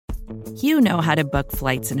You know how to book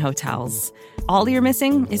flights and hotels. All you're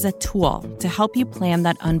missing is a tool to help you plan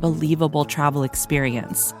that unbelievable travel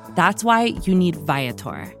experience. That's why you need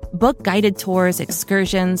Viator. Book guided tours,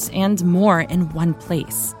 excursions, and more in one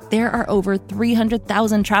place. There are over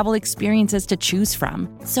 300,000 travel experiences to choose from,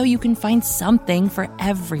 so you can find something for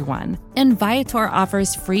everyone. And Viator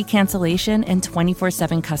offers free cancellation and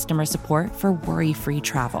 24/7 customer support for worry-free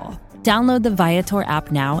travel. Download the Viator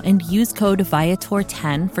app now and use code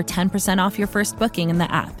Viator10 for 10% off your first booking in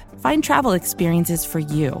the app. Find travel experiences for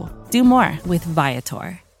you. Do more with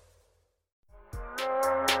Viator.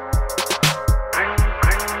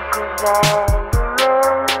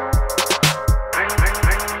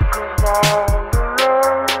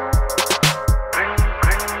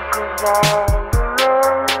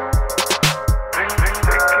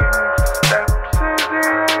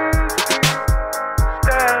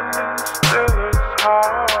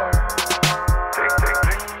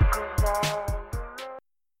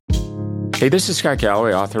 Hey, this is Scott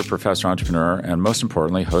Galloway, author, professor, entrepreneur, and most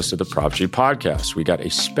importantly, host of the Prop G podcast. We got a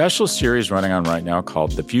special series running on right now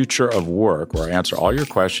called The Future of Work, where I answer all your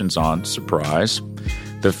questions on, surprise,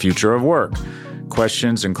 the future of work.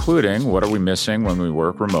 Questions including, what are we missing when we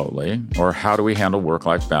work remotely? Or how do we handle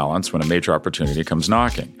work-life balance when a major opportunity comes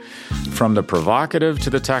knocking? From the provocative to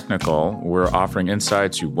the technical, we're offering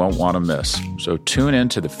insights you won't want to miss. So tune in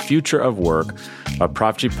to The Future of Work, a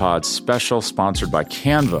Prop G Pod special sponsored by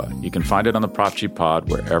Canva. You can find it on the Prop G Pod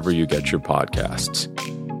wherever you get your podcasts.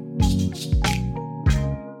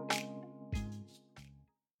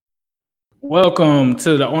 Welcome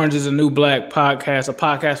to the Orange is the New Black podcast, a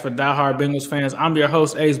podcast for diehard Bengals fans. I'm your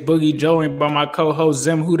host, Ace Boogie, joined by my co-host,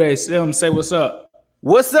 Zim Hude. Sim, say what's up.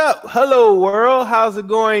 What's up? Hello, world. How's it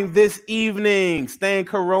going this evening? Staying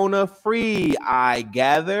corona-free, I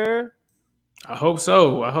gather. I hope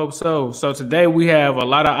so. So today we have a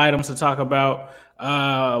lot of items to talk about.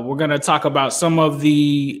 We're going to talk about some of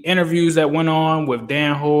the interviews that went on with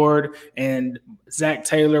Dan Horde and Zach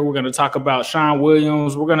Taylor. We're going to talk about Sean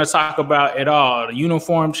Williams. We're going to talk about it all, the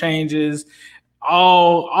uniform changes,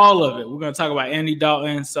 all of it. We're going to talk about Andy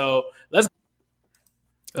Dalton. So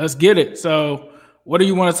let's get it. So what do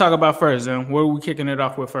you want to talk about first, and where are we kicking it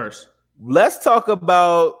off with first? Let's talk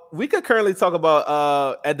about, we could currently talk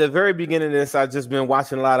about, at the very beginning of this, I've just been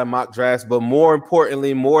watching a lot of mock drafts, but more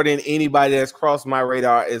importantly, more than anybody that's crossed my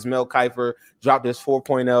radar is Mel Kiper, dropped his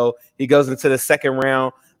 4.0. He goes into the second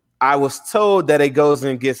round. I was told that it goes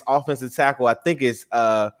and gets offensive tackle. I think it's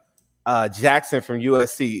Jackson from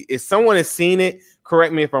USC. If someone has seen it,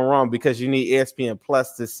 correct me if I'm wrong, because you need ESPN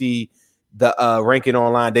Plus to see the ranking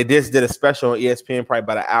online. They just did a special on ESPN probably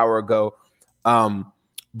about an hour ago.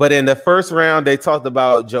 But in the first round, they talked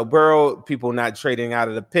about Joe Burrow, people not trading out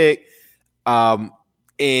of the pick.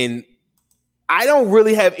 And I don't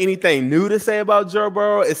really have anything new to say about Joe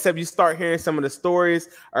Burrow, except you start hearing some of the stories.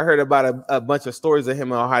 I heard about a bunch of stories of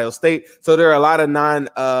him in Ohio State. So there are a lot of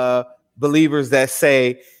non-believers that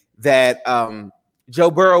say that Joe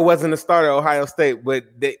Burrow wasn't a starter at Ohio State, but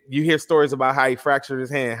you hear stories about how he fractured his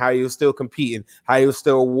hand, how he was still competing, how he was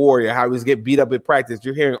still a warrior, how he was getting beat up in practice.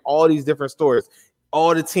 You're hearing all these different stories.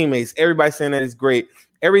 All the teammates, everybody saying that he's great.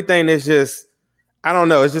 Everything is just, I don't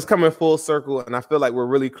know, it's just coming full circle, and I feel like we're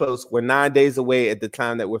really close. We're 9 days away at the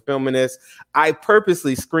time that we're filming this. I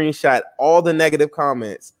purposely screenshot all the negative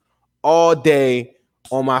comments all day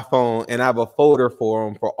on my phone, and I have a folder for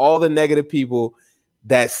them, for all the negative people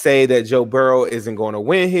that say that Joe Burrow isn't going to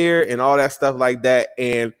win here and all that stuff like that.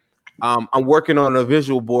 And I'm working on a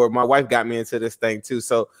visual board. My wife got me into this thing too.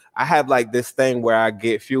 So I have like this thing where I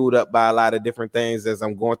get fueled up by a lot of different things as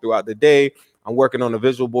I'm going throughout the day. I'm working on a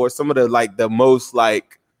visual board. Some of the most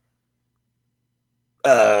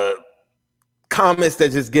comments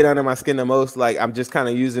that just get under my skin the most, like I'm just kind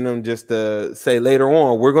of using them just to say later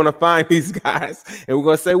on, we're going to find these guys and we're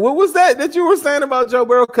going to say, what was that you were saying about Joe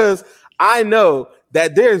Burrow? Because I know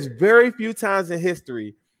that there's very few times in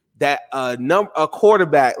history that a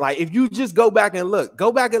quarterback, like if you just go back and look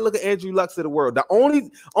at Andrew Luck's of the world. The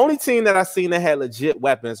only team that I seen that had legit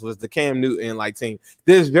weapons was the Cam Newton team.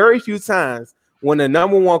 There's very few times when the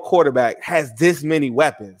number one quarterback has this many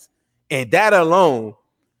weapons, and that alone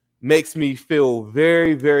makes me feel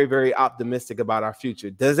very, very, very optimistic about our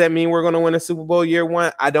future. Does that mean we're going to win a Super Bowl year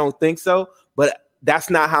one? I don't think so, but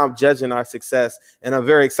that's not how I'm judging our success, and I'm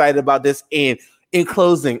very excited about this. And in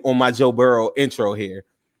closing on my Joe Burrow intro here,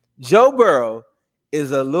 Joe Burrow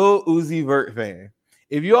is a Lil Uzi Vert fan.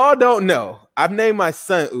 If you all don't know, I've named my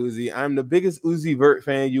son Uzi. I'm the biggest Uzi Vert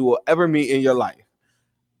fan you will ever meet in your life.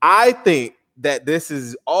 I think that this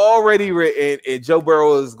is already written and Joe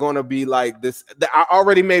Burrow is going to be like this. I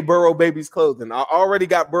already made Burrow babies clothing. I already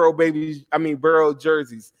got Burrow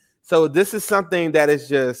jerseys. So this is something that is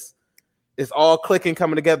just, it's all clicking,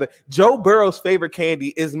 coming together. Joe Burrow's favorite candy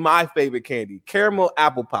is my favorite candy, caramel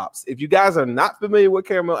apple pops. If you guys are not familiar with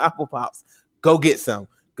caramel apple pops, go get some.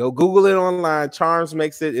 Go Google it online. Charms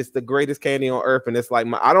makes it. It's the greatest candy on earth. And it's like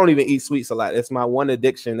I don't even eat sweets a lot. It's my one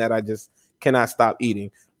addiction that I just cannot stop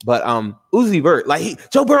eating. But Uzi Vert,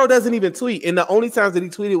 Joe Burrow doesn't even tweet, and the only times that he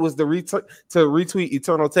tweeted was to retweet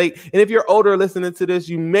Eternal Take. And if you're older listening to this,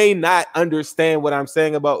 you may not understand what I'm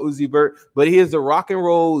saying about Uzi Vert, but he is the rock and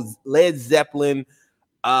roll Led Zeppelin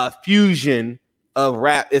fusion of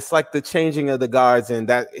rap. It's like the changing of the guards, and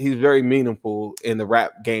that he's very meaningful in the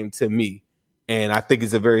rap game to me. And I think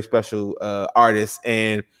he's a very special artist.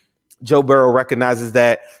 And Joe Burrow recognizes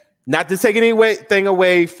that. Not to take anything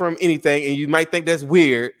away from anything, and you might think that's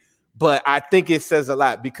weird, but I think it says a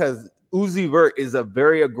lot because Uzi Vert is a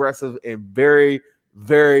very aggressive and very,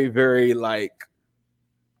 very, very you know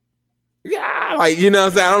what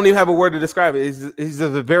I'm saying? I don't even have a word to describe it. He's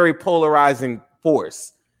a very polarizing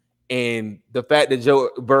force. And the fact that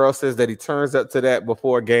Joe Burrow says that he turns up to that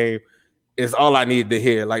before a game is all I needed to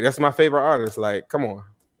hear. Like, that's my favorite artist. Like, come on.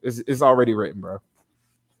 It's already written, bro.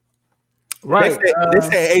 Right. They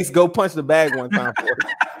said Ace go punch the bag one time for it.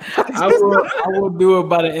 I will do it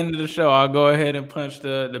by the end of the show. I'll go ahead and punch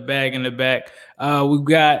the bag in the back. We've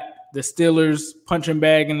got the Steelers punching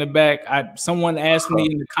bag in the back. Someone asked me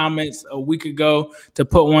in the comments a week ago to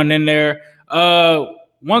put one in there.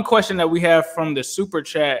 One question that we have from the super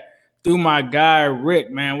chat through my guy Rick,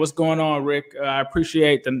 man. What's going on, Rick? I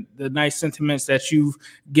appreciate the nice sentiments that you've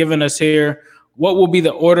given us here. What will be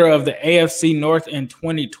the order of the AFC North in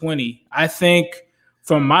 2020? I think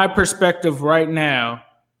from my perspective right now,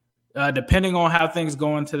 depending on how things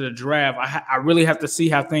go into the draft, I really have to see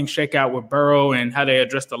how things shake out with Burrow and how they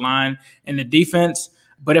address the line and the defense.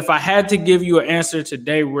 But if I had to give you an answer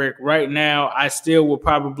today, Rick, right now, I still would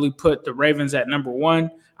probably put the Ravens at number 1.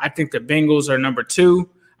 I think the Bengals are number 2.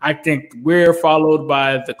 I think we're followed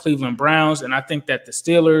by the Cleveland Browns. And I think that the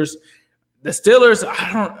Steelers,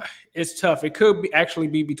 it's tough. It could actually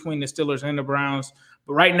be between the Steelers and the Browns.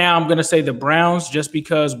 But right now, I'm going to say the Browns just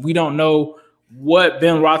because we don't know what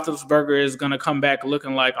Ben Roethlisberger is going to come back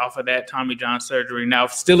looking like off of that Tommy John surgery. Now,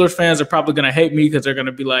 Steelers fans are probably going to hate me because they're going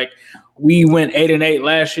to be like, we went 8-8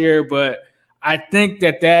 last year. But I think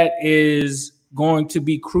that is going to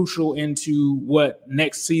be crucial into what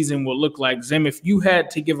next season will look like. Zim, if you had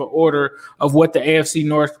to give an order of what the AFC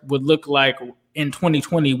North would look like in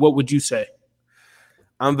 2020, what would you say?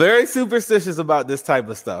 I'm very superstitious about this type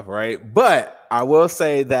of stuff, right? But I will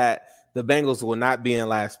say that the Bengals will not be in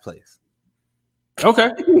last place. Okay,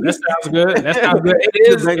 that sounds good.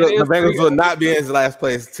 The Bengals will not be in last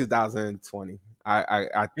place 2020.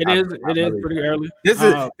 It is pretty early.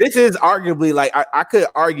 This is arguably, like, I could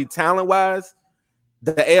argue talent-wise,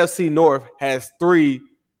 the AFC North has 3.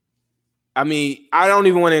 I mean, I don't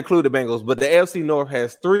even want to include the Bengals, but the AFC North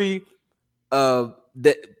has 3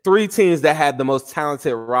 the 3 teams that had the most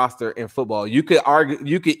talented roster in football. You could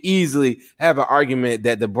easily have an argument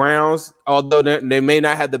that the Browns, although they may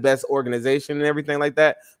not have the best organization and everything like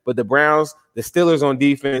that, but the Browns, the Steelers on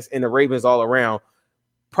defense, and the Ravens all around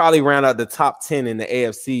probably round out the top 10 in the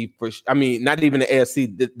AFC. Not even the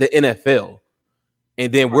AFC, the NFL.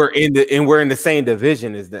 And then we're in the same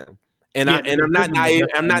division as them. And I'm not naive.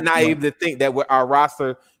 I'm not naive to think that our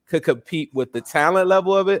roster could compete with the talent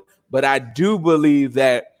level of it. But I do believe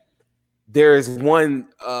that there is one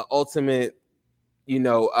ultimate,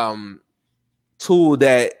 tool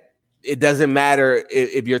that it doesn't matter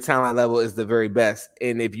if your talent level is the very best.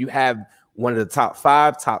 And if you have one of the top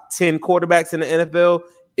 5, top 10 quarterbacks in the NFL,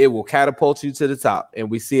 it will catapult you to the top. And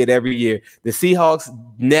we see it every year. The Seahawks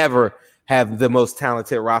never have the most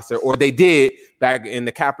talented roster, or they did back in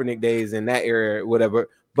the Kaepernick days in that era, whatever.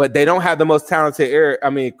 But they don't have the most talented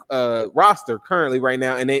roster currently right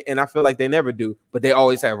now, and I feel like they never do. But they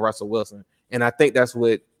always have Russell Wilson, and I think that's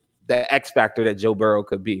what the X factor that Joe Burrow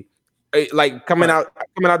could be, like coming out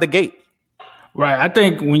the gate. Right. I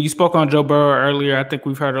think when you spoke on Joe Burrow earlier, I think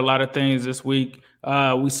we've heard a lot of things this week.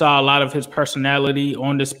 We saw a lot of his personality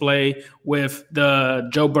on display with the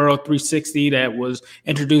Joe Burrow 360 that was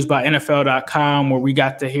introduced by NFL.com, where we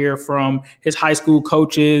got to hear from his high school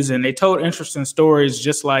coaches, and they told interesting stories,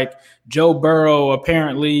 just like Joe Burrow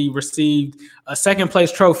apparently received a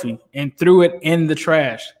second-place trophy and threw it in the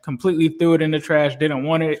trash, completely threw it in the trash, didn't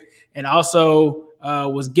want it, and also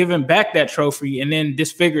was given back that trophy and then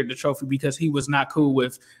disfigured the trophy because he was not cool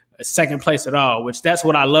with second place at all, which that's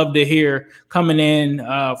what I love to hear coming in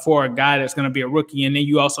for a guy that's going to be a rookie. And then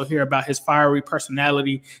you also hear about his fiery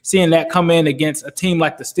personality, seeing that come in against a team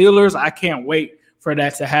like the Steelers. I can't wait for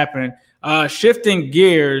that to happen. Shifting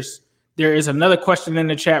gears, there is another question in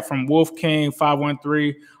the chat from Wolf King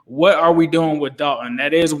 513. What are we doing with Dalton?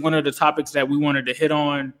 That is one of the topics that we wanted to hit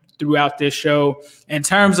on throughout this show. In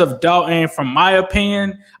terms of Dalton, from my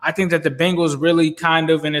opinion, I think that the Bengals really kind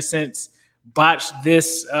of, in a sense, botched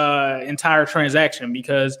this entire transaction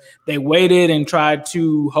because they waited and tried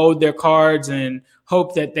to hold their cards and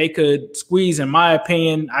hope that they could squeeze, in my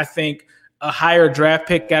opinion, I think, a higher draft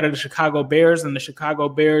pick out of the Chicago Bears, and the Chicago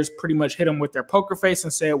Bears pretty much hit them with their poker face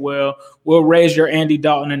and said, well, we'll raise your Andy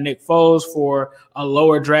Dalton and Nick Foles for a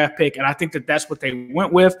lower draft pick. And I think that that's what they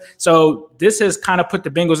went with. So this has kind of put the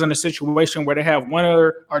Bengals in a situation where they have one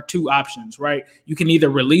or two options, right? You can either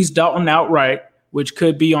release Dalton outright, which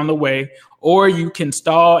could be on the way, or you can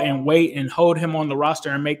stall and wait and hold him on the roster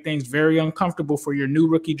and make things very uncomfortable for your new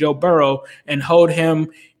rookie Joe Burrow and hold him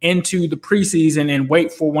into the preseason and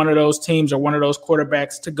wait for one of those teams or one of those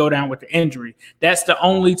quarterbacks to go down with the injury. That's the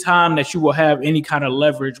only time that you will have any kind of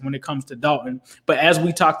leverage when it comes to Dalton. But as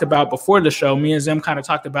we talked about before the show, me and Zim kind of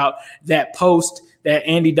talked about that post that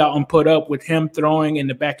Andy Dalton put up with him throwing in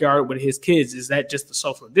the backyard with his kids. Is that just a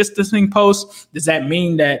social distancing post? Does that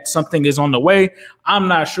mean that something is on the way? I'm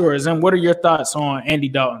not sure. Zim, what are your thoughts on Andy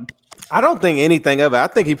Dalton? I don't think anything of it. I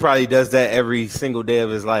think he probably does that every single day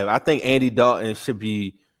of his life. I think Andy Dalton should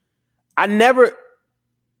be – I never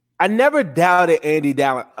doubted Andy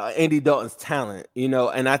Dalton's talent, you know,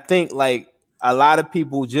 and I think like a lot of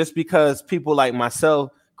people, just because people like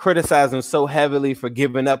myself criticize him so heavily for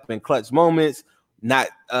giving up in clutch moments, not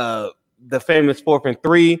the famous 4th and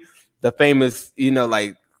 3, the famous, you know,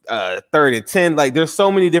 like 3rd and 10. Like there's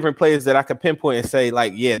so many different players that I could pinpoint and say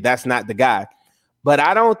like, yeah, that's not the guy. But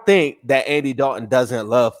I don't think that Andy Dalton doesn't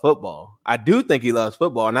love football. I do think he loves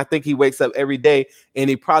football, and I think he wakes up every day and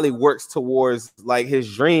he probably works towards like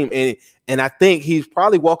his dream. And I think he's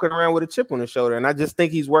probably walking around with a chip on his shoulder. And I just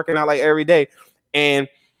think he's working out like every day. And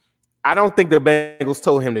I don't think the Bengals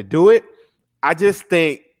told him to do it. I just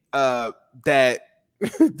think that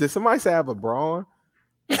did somebody say I have a bra on?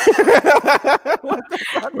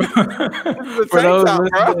 For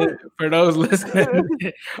those listening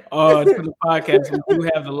to the podcast, we do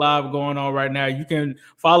have the live going on right now. You can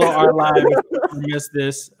follow our live if you miss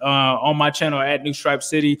this on my channel at New Stripe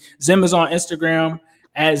City. Zim is on Instagram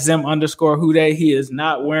at Zim_Hude. He is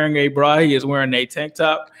not wearing a bra. He is wearing a tank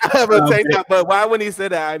top. I have a tank top, but why when he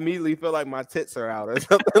said that, I immediately feel like my tits are out or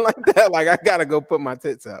something like that. Like I gotta go put my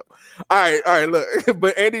tits up. All right, look.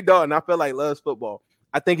 But Andy Dalton, I feel like loves football.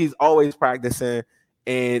 I think he's always practicing,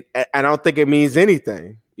 and I don't think it means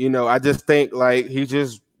anything. You know, I just think like he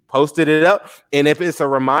just posted it up. And if it's a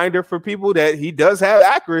reminder for people that he does have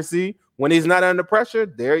accuracy when he's not under pressure,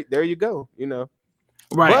 there you go, you know.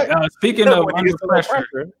 Right. Speaking of under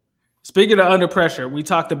pressure, we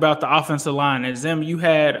talked about the offensive line. And Zim, you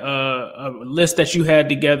had a list that you had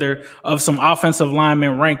together of some offensive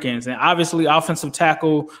lineman rankings. And obviously offensive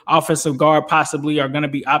tackle, offensive guard possibly are going to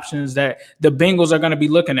be options that the Bengals are going to be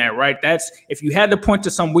looking at, right? That's if you had to point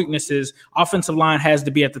to some weaknesses, offensive line has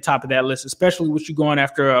to be at the top of that list, especially with you going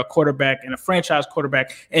after a quarterback and a franchise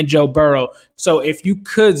quarterback and Joe Burrow. So if you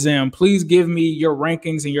could, Zim, please give me your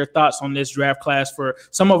rankings and your thoughts on this draft class for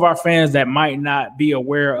some of our fans that might not be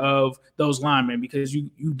aware of those linemen, because you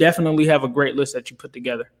definitely have a great list that you put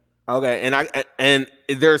together. Okay, and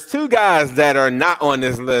there's two guys that are not on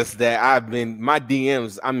this list that my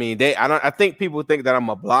DMs. I mean, I think people think that I'm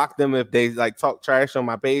gonna block them if they like talk trash on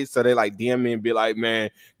my page, so they like DM me and be like, man,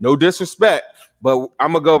 no disrespect, but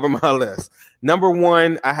I'm gonna go over my list. Number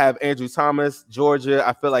 1, I have Andrew Thomas, Georgia.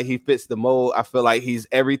 I feel like he fits the mold. I feel like he's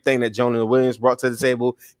everything that Jonah Williams brought to the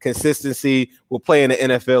table. Consistency, will play in the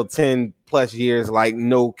NFL 10 plus years, like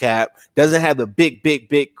no cap. Doesn't have the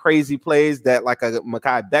big crazy plays that like a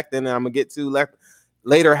Mekhi Becton, and I'm gonna get to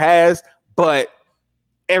later has, but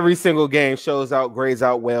every single game shows out, grades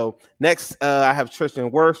out well. Next, I have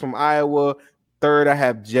Tristan Wirfs from Iowa. Third, I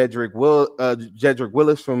have Jedrick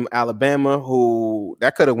Willis from Alabama, who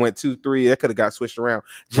that could have went 2-3. That could have got switched around.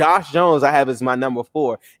 Josh Jones, I have as my number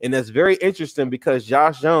 4. And that's very interesting because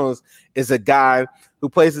Josh Jones is a guy who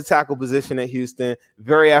plays the tackle position at Houston,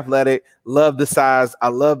 very athletic, love the size. I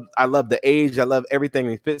love the age. I love everything.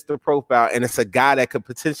 He fits the profile, and it's a guy that could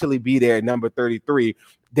potentially be there at number 33.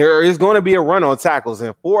 There is going to be a run on tackles,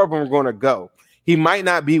 and 4 of them are going to go. He might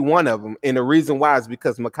not be one of them, and the reason why is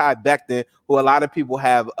because Mekhi Becton, who a lot of people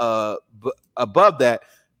have above that,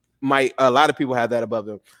 a lot of people have that above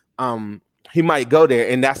them. he might go there,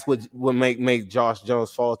 and that's what will make Josh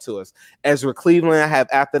Jones fall to us. Ezra Cleveland, I have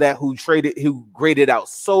after that, who graded out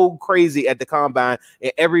so crazy at the combine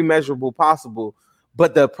in every measurable possible.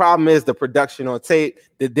 But the problem is the production on tape,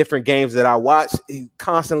 the different games that I watch, he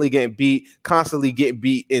constantly getting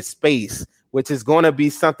beat in space, which is going to be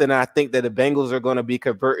something I think that the Bengals are going to be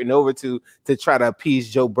converting over to try to appease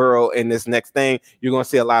Joe Burrow in this next thing. You're going to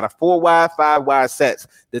see a lot of 4 wide, 5 wide sets.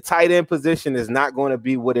 The tight end position is not going to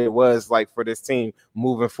be what it was like for this team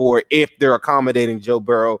moving forward if they're accommodating Joe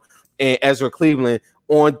Burrow, and Ezra Cleveland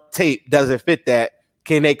on tape doesn't fit that.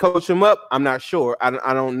 Can they coach him up? I'm not sure. I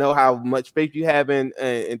don't know how much faith you have in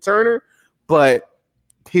Turner, but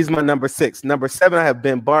he's my number 6. Number 7, I have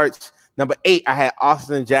Ben Bartch. Number 8, I had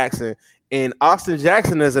Austin Jackson. And Austin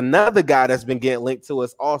Jackson is another guy that's been getting linked to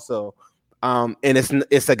us also. And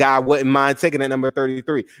it's a guy I wouldn't mind taking at number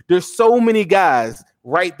 33. There's so many guys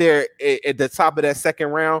right there at the top of that second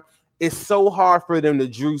round. It's so hard for them to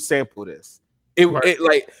Drew sample this.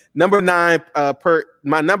 Like number 9,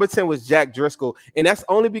 my number 10 was Jack Driscoll, and that's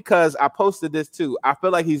only because I posted this too. I feel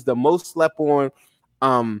like he's the most slept on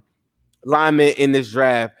lineman in this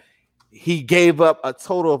draft. He gave up a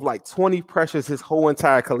total of like 20 pressures his whole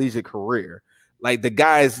entire collegiate career. Like the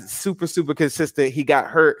guy is super, super consistent. He got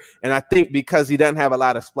hurt, and I think because he doesn't have a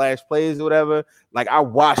lot of splash plays or whatever, like I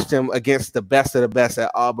watched him against the best of the best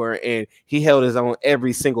at Auburn, and he held his own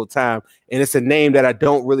every single time. And it's a name that I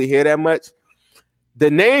don't really hear that much. The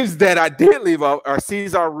names that I did leave off are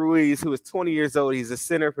Cesar Ruiz, who is 20 years old. He's a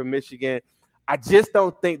center from Michigan. I just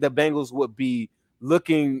don't think the Bengals would be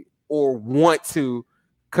looking or want to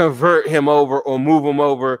convert him over or move him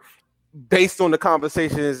over based on the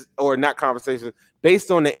conversations, or not conversations, based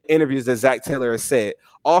on the interviews that Zach Taylor has said.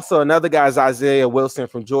 Also, another guy is Isaiah Wilson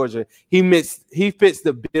from Georgia. He fits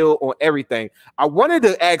the bill on everything. I wanted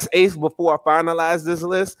to ask Ace before I finalized this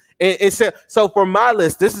list. And so for my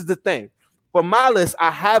list, this is the thing. For my list,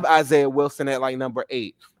 I have Isaiah Wilson at like number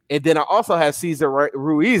 8. And then I also have Cesar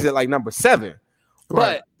Ruiz at like number 7. Right.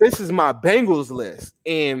 But this is my Bengals list.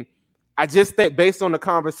 And I just think based on the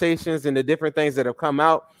conversations and the different things that have come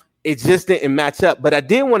out, it just didn't match up. But I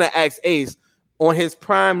did want to ask Ace on his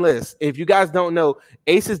Prime list. If you guys don't know,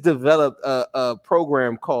 Ace has developed a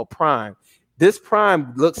program called Prime. This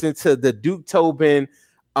Prime looks into the Duke Tobin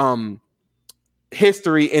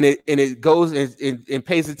history, and it goes and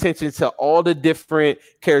pays attention to all the different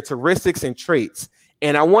characteristics and traits.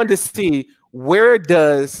 And I wanted to see, where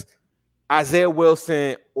does Isaiah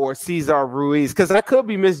Wilson or Cesar Ruiz, because I could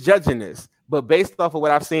be misjudging this, but based off of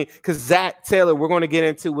what I've seen, because Zach Taylor, we're going to get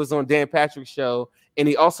into, was on Dan Patrick's show, and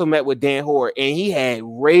he also met with Dan Hoard, and he had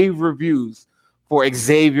rave reviews for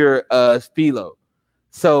Xavier Philo.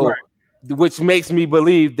 So right. Which makes me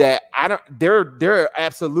believe that they're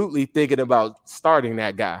absolutely thinking about starting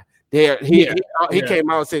that guy. He came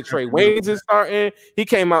out and said Trey Waynes is starting. He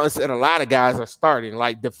came out and said a lot of guys are starting,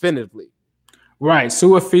 like definitively. Right.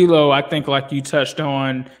 Su'a-Filo, I think, like you touched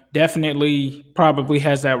on, definitely probably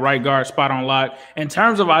has that right guard spot on lock. In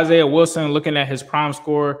terms of Isaiah Wilson, looking at his prime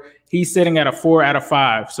score, he's sitting at a 4 out of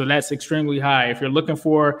 5. So that's extremely high. If you're looking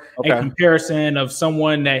for a comparison of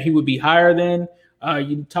someone that he would be higher than,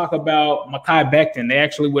 you talk about Mekhi Becton. They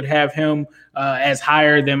actually would have him as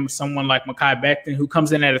higher than someone like Mekhi Becton, who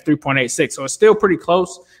comes in at a 3.86. So it's still pretty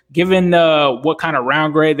close, given what kind of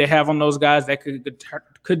round grade they have on those guys. That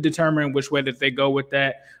could determine which way that they go with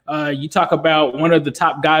that. You talk about one of the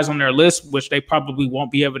top guys on their list, which they probably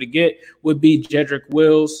won't be able to get, would be Jedrick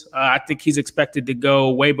Wills. I think he's expected to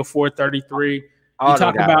go way before 33. You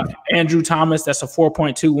talk about Andrew Thomas, that's a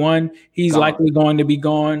 4.21. He's likely going to be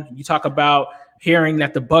gone. You talk about hearing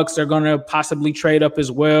that the Bucks are going to possibly trade up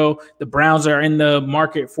as well. The Browns are in the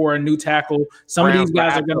market for a new tackle. Some of these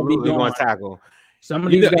guys are going to be gone. Tackle. Some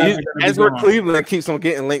of these guys Ezra Cleveland keeps on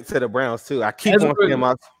getting linked to the Browns too. I keep on seeing him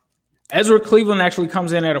out. Ezra Cleveland actually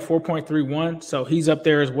comes in at a 4.31, so he's up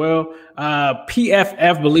there as well.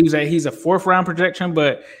 PFF believes that he's a 4th round projection,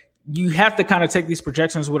 but you have to kind of take these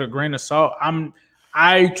projections with a grain of salt.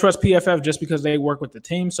 I trust PFF just because they work with the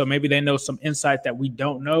team, so maybe they know some insight that we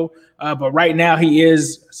don't know. But right now, he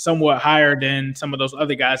is somewhat higher than some of those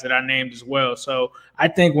other guys that I named as well. So I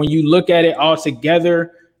think when you look at it all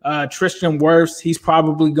together, Tristan Wirfs, he's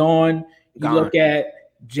probably gone. You look at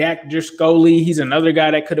Jack Driscoll, he's another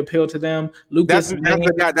guy that could appeal to them. Lucas,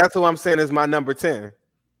 that's who I'm saying is my number 10.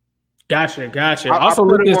 Gotcha. Also,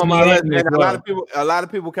 Lucas on my list. A lot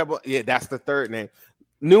of people kept on. Yeah, that's the third name.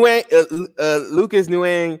 Lucas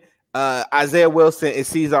Nguyen, Isaiah Wilson, and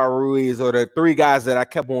Cesar Ruiz are the 3 guys that I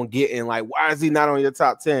kept on getting. Like, why is he not on your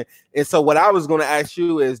top 10? And so what I was going to ask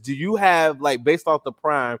you is, do you have, like, based off the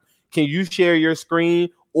Prime, can you share your screen,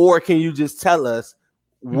 or can you just tell us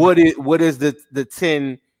what is the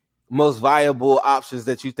 10 most viable options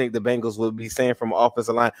that you think the Bengals would be saying from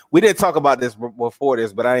offensive line? We didn't talk about this before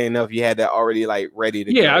this, but I didn't know if you had that already like ready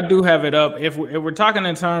to go. Yeah, I do have it up. If we're talking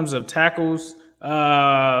in terms of tackles,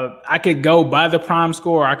 I could go by the prime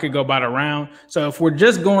score, or I could go by the round. So if we're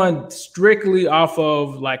just going strictly off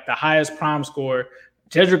of like the highest prime score,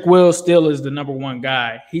 Jedrick Wills still is the number one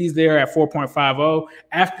guy. He's there at 4.50.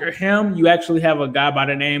 After him, you actually have a guy by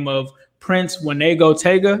the name of Prince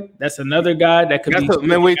Wanego-Tega. That's another guy that could be.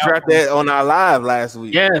 Man, we dropped that on our live last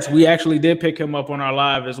week. Yes, we actually did pick him up on our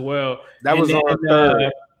live as well. That was on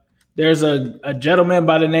third. There's a gentleman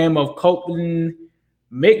by the name of Copeland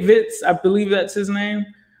Mikvitz, I believe that's his name.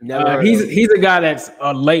 He's a guy that's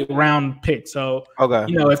a late round pick. So,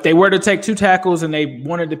 if they were to take two tackles and they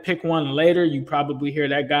wanted to pick one later, you probably hear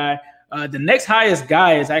that guy. The next highest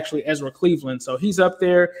guy is actually Ezra Cleveland. So he's up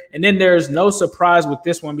there. And then there's no surprise with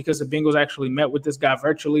this one because the Bengals actually met with this guy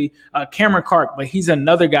virtually, Cameron Clark. But he's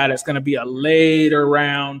another guy that's going to be a later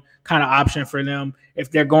round kind of option for them. If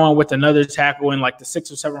they're going with another tackle in like the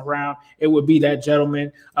 6th or 7th round, it would be that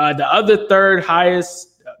gentleman. The other third highest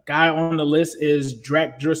guy on the list is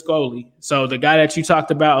Drac Driscoll. So the guy that you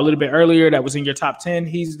talked about a little bit earlier that was in your top 10,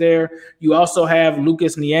 he's there. You also have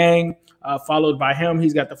Lucas Niang. Followed by him,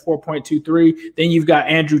 he's got the 4.23. Then you've got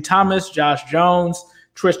Andrew Thomas, Josh Jones,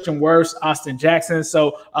 Tristan Wirfs, Austin Jackson.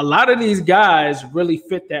 So a lot of these guys really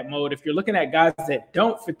fit that mold. If you're looking at guys that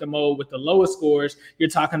don't fit the mold with the lowest scores, you're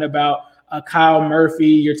talking about Kyle Murphy,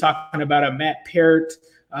 you're talking about a Matt Parrott,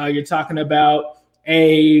 you're talking about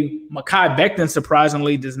a Mekhi Becton.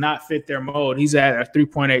 Surprisingly does not fit their mold. He's at a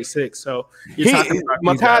 3.86. So you're talking about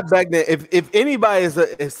Mekhi Becton. If anybody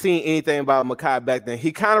has seen anything about Mekhi Becton,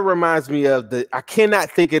 he kind of reminds me of I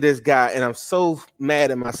cannot think of this guy, and I'm so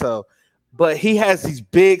mad at myself. But he has these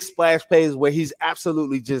big splash plays where he's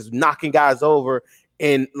absolutely just knocking guys over,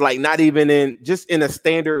 and like not even in a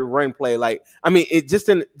standard run play. Like I mean, it just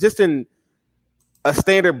in a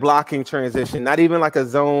standard blocking transition, not even like a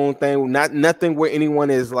zone thing, nothing where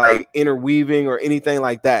anyone is like interweaving or anything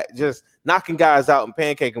like that. Just knocking guys out and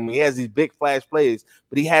pancaking them. He has these big flash plays,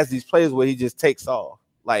 but he has these plays where he just takes off.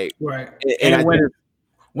 Like right. And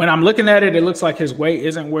when I'm looking at it, it looks like his weight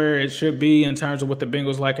isn't where it should be in terms of what the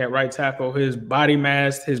Bengals like at right tackle. His body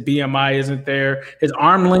mass, his BMI isn't there. His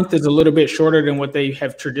arm length is a little bit shorter than what they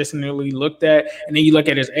have traditionally looked at. And then you look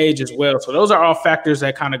at his age as well. So those are all factors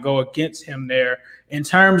that kind of go against him there. In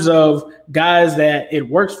terms of guys that it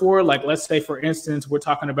works for, like let's say, for instance, we're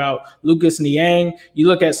talking about Lucas Niang. You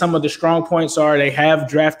look at some of the strong points are they have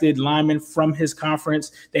drafted linemen from his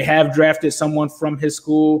conference. They have drafted someone from his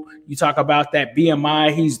school. You talk about that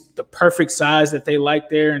BMI. He's the perfect size that they like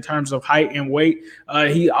there in terms of height and weight.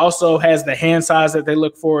 He also has the hand size that they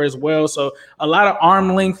look for as well. So a lot of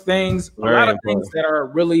arm length things, a lot of things that are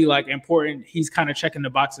really like important. He's kind of checking the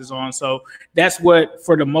boxes on. So that's what,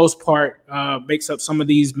 for the most part, makes up some of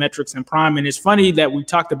these metrics in prime. And it's funny that we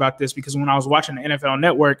talked about this because when I was watching the NFL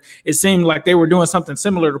Network, it seemed like they were doing something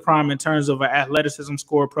similar to prime in terms of an athleticism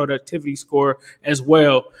score, productivity score as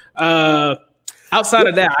well. Outside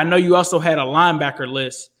of that, I know you also had a linebacker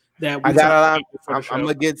list. I'm going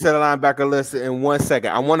to get to the linebacker list in 1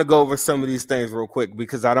 second. I want to go over some of these things real quick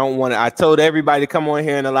because I don't want to. I told everybody to come on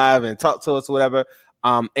here in the live and talk to us, whatever.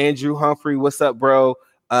 Andrew Humphrey, what's up, bro?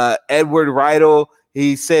 Edward Riddle,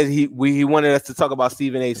 he said he wanted us to talk about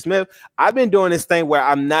Stephen A. Smith. I've been doing this thing where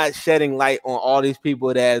I'm not shedding light on all these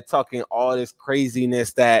people that are talking all this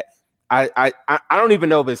craziness that I don't even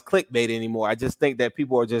know if it's clickbait anymore. I just think that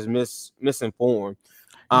people are just misinformed.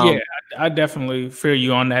 Yeah, I definitely feel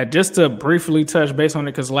you on that. Just to briefly touch base on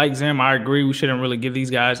it, because like Zim, I agree we shouldn't really give these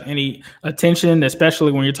guys any attention,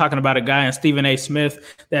 especially when you're talking about a guy in Stephen A.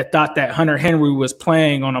 Smith that thought that Hunter Henry was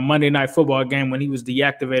playing on a Monday Night Football game when he was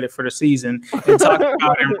deactivated for the season, and talk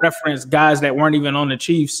about and reference guys that weren't even on the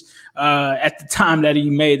Chiefs at the time that he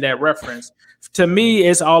made that reference. To me,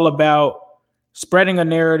 it's all about spreading a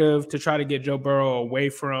narrative to try to get Joe Burrow away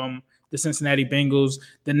from the Cincinnati Bengals.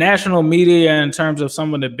 The national media, in terms of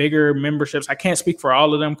some of the bigger memberships, I can't speak for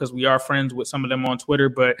all of them because we are friends with some of them on Twitter,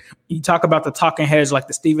 but you talk about the talking heads like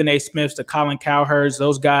the Stephen A. Smiths, the Colin Cowherds,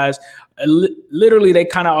 those guys, literally they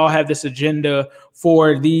kind of all have this agenda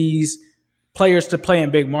for these players to play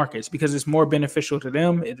in big markets because it's more beneficial to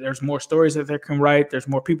them. There's more stories that they can write. There's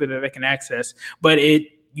more people that they can access, but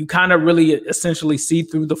you kind of really essentially see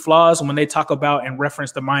through the flaws when they talk about and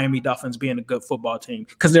reference the Miami Dolphins being a good football team,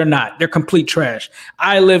 because they're not. They're complete trash.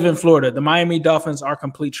 I live in Florida. The Miami Dolphins are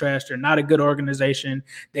complete trash. They're not a good organization.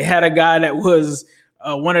 They had a guy that was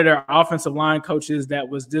one of their offensive line coaches that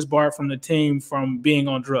was disbarred from the team from being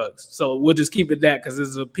on drugs. So we'll just keep it that because this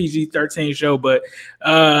is a PG-13 show. But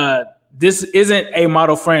this isn't a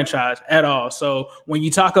model franchise at all. So when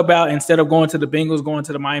you talk about instead of going to the Bengals, going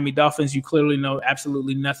to the Miami Dolphins, you clearly know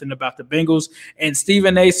absolutely nothing about the Bengals. And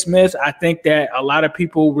Stephen A. Smith, I think that a lot of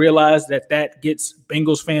people realize that gets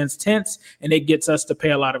Bengals fans tense and it gets us to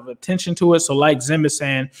pay a lot of attention to it. So like Zim is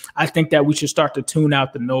saying, I think that we should start to tune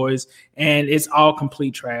out the noise, and it's all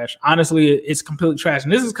complete trash. Honestly, it's complete trash.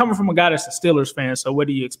 And this is coming from a guy that's a Steelers fan. So what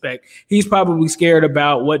do you expect? He's probably scared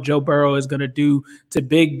about what Joe Burrow is going to do to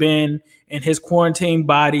Big Ben and his quarantine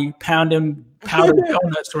body, pounding powdered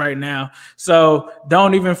donuts right now. So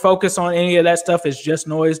don't even focus on any of that stuff. It's just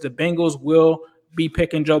noise. The Bengals will be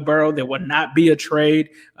picking Joe Burrow. There will not be a trade.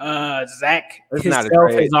 Zach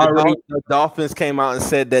himself is already. The Dolphins came out and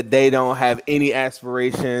said that they don't have any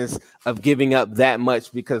aspirations of giving up that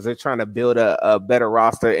much because they're trying to build a better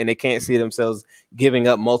roster and they can't see themselves giving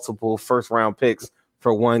up multiple first-round picks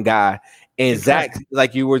for one guy. And Zach,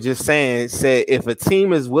 like you were just saying, said if a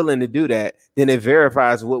team is willing to do that, then it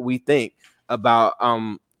verifies what we think about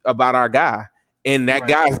our guy. And that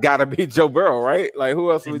guy's got to be Joe Burrow, right? Like,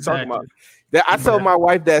 who else are we talking about? I told my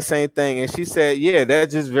wife that same thing, and she said, yeah, that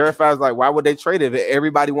just verifies, like, why would they trade it? If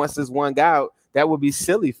everybody wants this one guy out, that would be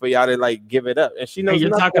silly for y'all to, like, give it up. And she knows. Hey,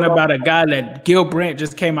 you're talking about a guy that Gil Brandt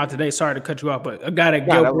just came out today. Sorry to cut you off, but a guy that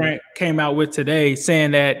Gil Brandt came out with today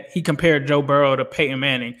saying that he compared Joe Burrow to Peyton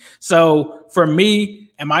Manning. So for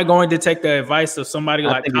me, am I going to take the advice of somebody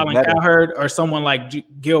like Colin Cowherd or someone like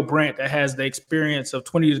Gil Brandt that has the experience of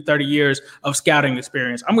 20 to 30 years of scouting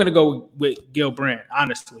experience? I'm going to go with Gil Brandt,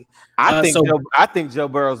 honestly. I think Joe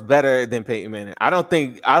Burrow's better than Peyton Manning. I don't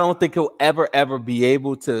think he'll ever be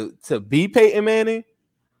able to be Peyton Manning,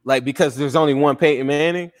 like, because there's only one Peyton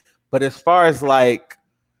Manning. But as far as like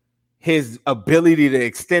his ability to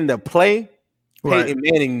extend the play, Peyton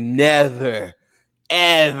Manning never.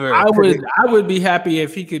 Ever. I would be happy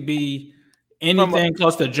if he could be anything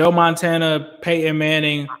close to Joe Montana, Peyton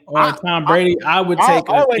Manning, or Tom Brady. I would take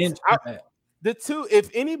a pinch of that. The two, if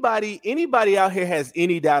anybody out here has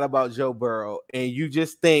any doubt about Joe Burrow, and you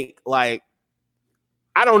just think like,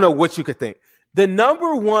 I don't know what you could think. The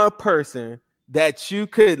number one person that you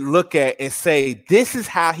could look at and say this is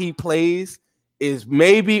how he plays is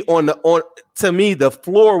maybe to me the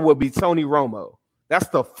floor would be Tony Romo. That's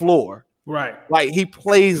the floor. Right. Like he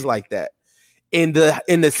plays like that. In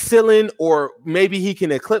the ceiling, or maybe he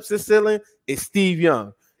can eclipse the ceiling, is Steve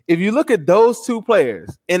Young. If you look at those two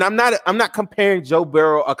players, and I'm not comparing Joe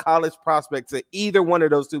Burrow, a college prospect, to either one of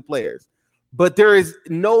those two players, but there is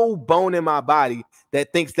no bone in my body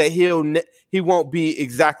that thinks that he won't be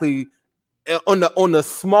exactly on the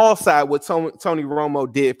small side what Tony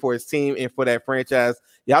Romo did for his team and for that franchise.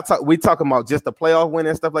 We talking about just the playoff win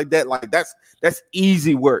and stuff like that. Like that's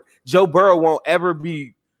easy work. Joe Burrow won't ever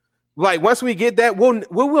be like, once we get that, we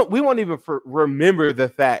won't even remember the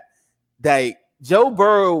fact that Joe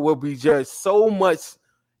Burrow will be judged so much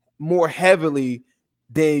more heavily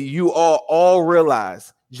than you all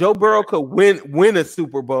realize. Joe Burrow could win a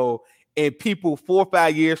Super Bowl, and people 4 or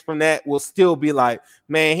 5 years from that will still be like,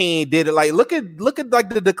 man, he ain't did it. Like, look at like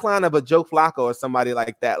the decline of a Joe Flacco or somebody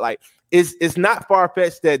like that. Like, it's not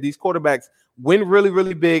far-fetched that these quarterbacks win really,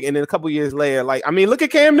 really big, and then a couple years later, like, I mean, look at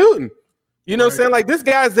Cam Newton. You know what I'm saying? Like, this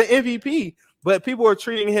guy's the MVP, but people are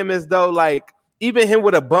treating him as though, like, even him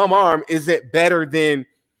with a bum arm isn't better than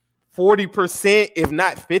 40%, if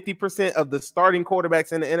not 50% of the starting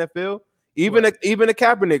quarterbacks in the NFL. Even a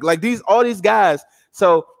Kaepernick, like all these guys.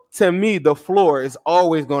 So to me, the floor is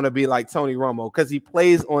always going to be like Tony Romo because he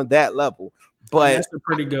plays on that level. But that's a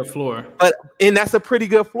pretty good floor. That's a pretty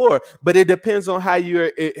good floor. But it depends on how you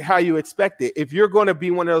expect it. If you're going to be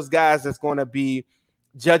one of those guys that's going to be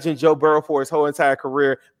judging Joe Burrow for his whole entire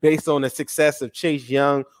career based on the success of Chase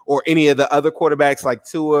Young or any of the other quarterbacks like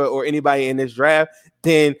Tua or anybody in this draft,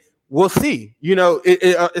 then we'll see. You know,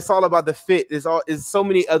 it's all about the fit. It's so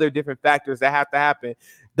many other different factors that have to happen.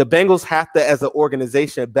 The Bengals have to, as an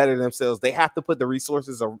organization, better themselves. They have to put the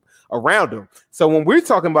resources around them. So when we're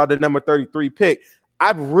talking about the number 33 pick,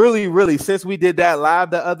 I've really, since we did that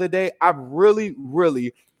live the other day, I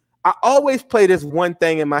always play this one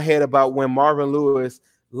thing in my head about when Marvin Lewis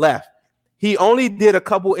left. He only did a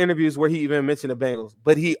couple interviews where he even mentioned the Bengals,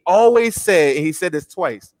 but he always said, and he said this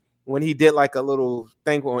twice when he did like a little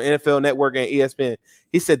thing on NFL Network and ESPN,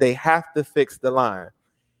 he said they have to fix the line.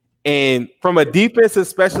 And from a defensive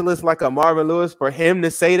specialist like a Marvin Lewis, for him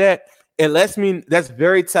to say that, that's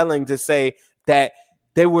very telling to say that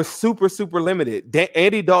they were super, super limited.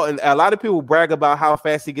 Andy Dalton, a lot of people brag about how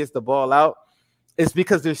fast he gets the ball out. is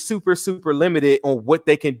because they're super, super limited on what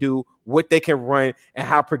they can do, what they can run, and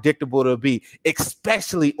how predictable it'll be,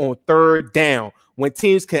 especially on third down when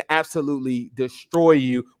teams can absolutely destroy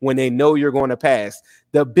you when they know you're going to pass.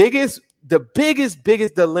 The biggest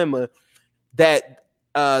dilemma that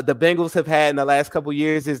the Bengals have had in the last couple of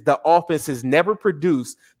years is the offense has never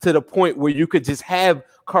produced to the point where you could just have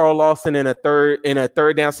Carl Lawson in a third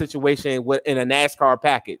down situation in a NASCAR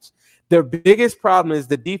package. Their biggest problem is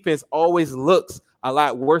the defense always looks a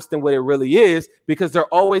lot worse than what it really is because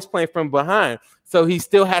they're always playing from behind. So he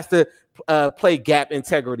still has to play gap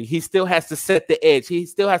integrity. He still has to set the edge. He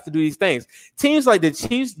still has to do these things. Teams like the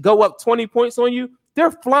Chiefs go up 20 points on you,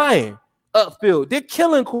 they're flying upfield. They're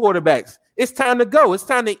killing quarterbacks. It's time to go. It's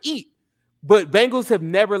time to eat. But Bengals have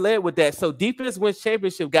never led with that. So defense wins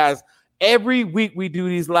championship, guys. Every week we do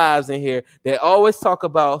these lives in here. They always talk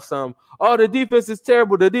about the defense is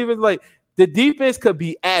terrible. The defense could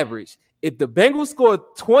be average. If the Bengals score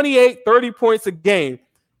 28, 30 points a game,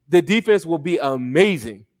 the defense will be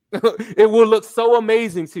amazing. It will look so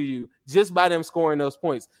amazing to you just by them scoring those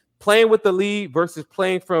points. Playing with the lead versus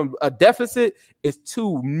playing from a deficit is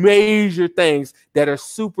two major things that are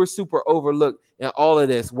super, super overlooked in all of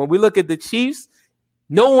this. When we look at the Chiefs,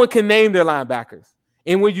 no one can name their linebackers.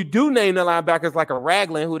 And when you do name the linebackers like a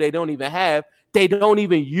Ragland, who they don't even have, they don't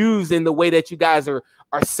even use in the way that you guys are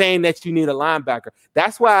saying that you need a linebacker.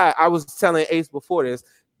 That's why I was telling Ace before this,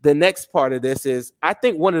 the next part of this is I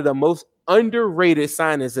think one of the most underrated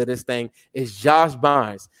signings of this thing is Josh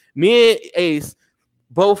Bynes. Me and Ace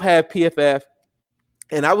both have PFF,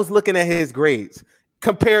 and I was looking at his grades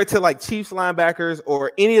compared to like Chiefs linebackers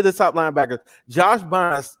or any of the top linebackers. Josh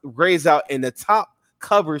Bynes grades out in the top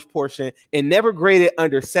coverage portion and never graded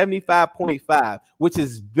under 75.5, which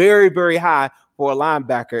is very, very high for a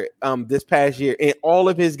linebacker this past year in all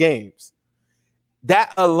of his games.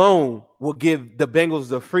 That alone will give the Bengals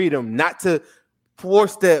the freedom not to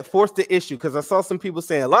force the issue, because I saw some people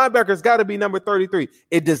saying linebackers got to be number 33.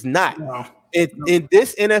 It does not. No. In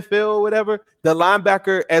this NFL or whatever, the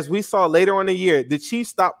linebacker, as we saw later on in the year, the Chiefs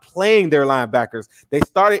stopped playing their linebackers. They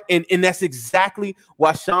started, and that's exactly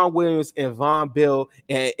why Sean Williams and Von Bell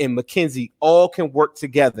and McKenzie all can work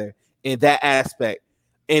together in that aspect.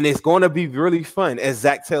 And it's going to be really fun. As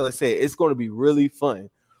Zach Taylor said, it's going to be really fun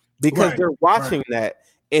because they're watching that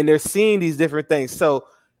and they're seeing these different things. So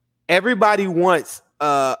everybody wants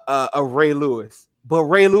a Ray Lewis, but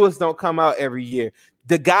Ray Lewis don't come out every year.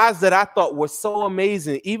 The guys that I thought were so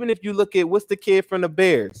amazing, even if you look at what's the kid from the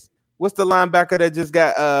Bears, what's the linebacker that just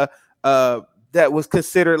got that was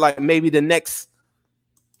considered like maybe the next.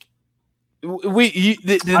 I know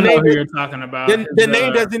who you're talking about. The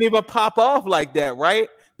name doesn't even pop off like that, right?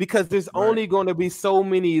 Because there's only going to be so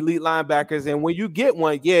many elite linebackers, and when you get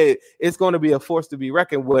one, it's going to be a force to be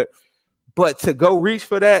reckoned with. But to go reach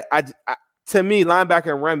for that, to me,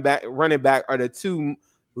 linebacker and running back are the two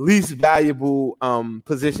least valuable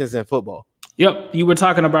positions in football. Yep, you were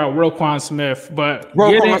talking about Roquan Smith, but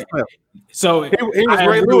Smith. So he was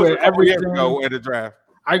Ray Lewis every year ago in the draft.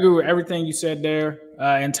 I agree with everything you said there.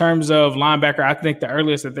 In terms of linebacker, I think the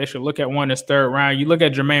earliest that they should look at one is third round. You look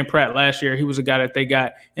at Jermaine Pratt last year; he was a guy that they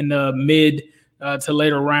got in the mid to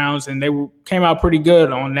later rounds, and they came out pretty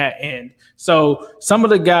good on that end. So some of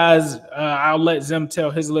the guys, I'll let Zim tell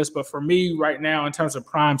his list, but for me right now, in terms of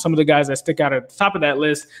prime, some of the guys that stick out at the top of that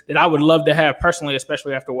list that I would love to have personally,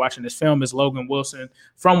 especially after watching this film, is Logan Wilson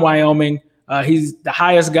from Wyoming. He's the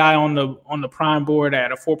highest guy on the prime board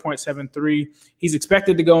at a 4.73. He's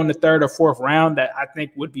expected to go in the third or fourth round. That I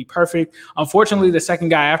think would be perfect. Unfortunately, the second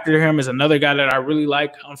guy after him is another guy that I really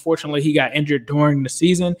like. Unfortunately, he got injured during the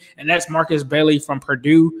season, and that's Marcus Bailey from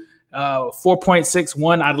Purdue.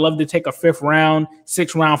 4.61. I'd love to take a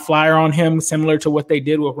 6th round flyer on him, similar to what they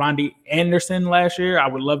did with Rondy Anderson last year. I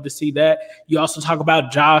would love to see that. You also talk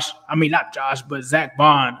about Zach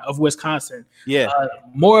Bond of Wisconsin. Yeah.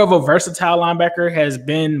 More of a versatile linebacker, has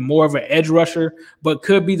been more of an edge rusher, but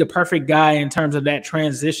could be the perfect guy in terms of that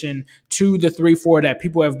transition to the 3-4 that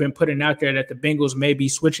people have been putting out there that the Bengals may be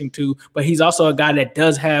switching to. But he's also a guy that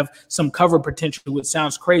does have some cover potential, which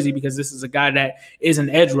sounds crazy because this is a guy that is an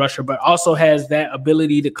edge rusher, but also has that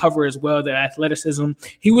ability to cover as well, the athleticism.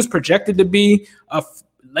 He was projected to be a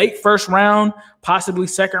late first round, possibly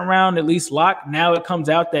second round, at least locked. Now it comes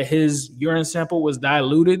out that his urine sample was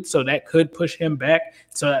diluted, so that could push him back.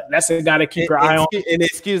 So that's a guy to keep your eye on. And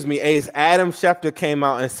excuse me, Ace, Adam Schefter came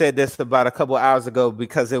out and said this about a couple hours ago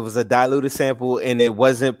because it was a diluted sample and it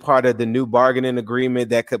wasn't part of the new bargaining agreement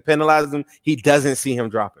that could penalize him. He doesn't see him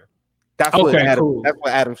dropping. That's what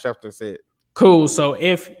Adam Schefter said. Cool. So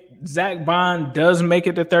if Zach Bond does make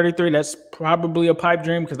it to 33, that's probably a pipe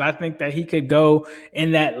dream because I think that he could go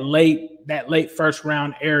in that late first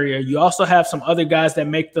round area. You also have some other guys that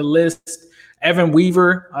make the list. Evan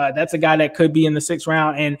Weaver, that's a guy that could be in the 6th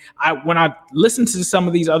round. And when I listen to some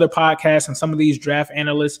of these other podcasts and some of these draft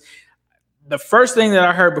analysts, the first thing that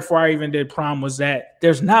I heard before I even did prom was that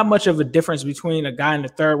there's not much of a difference between a guy in the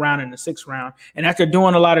 3rd round and the 6th round. And after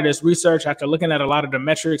doing a lot of this research, after looking at a lot of the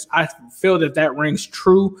metrics, I feel that rings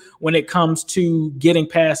true when it comes to getting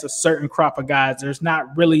past a certain crop of guys. There's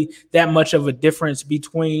not really that much of a difference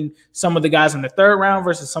between some of the guys in the 3rd round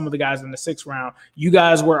versus some of the guys in the 6th round. You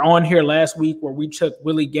guys were on here last week where we took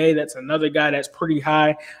Willie Gay. That's another guy that's pretty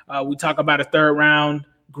high. We talk about a 3rd round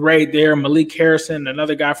grade there. Malik Harrison,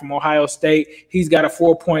 another guy from Ohio State, he's got a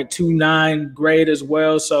 4.29 grade as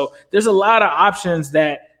well. So there's a lot of options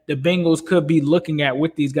that the Bengals could be looking at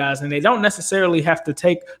with these guys, and they don't necessarily have to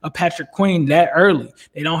take a Patrick Queen that early.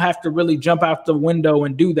 They don't have to really jump out the window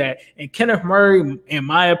and do that. And Kenneth Murray, in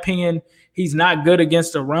my opinion, he's not good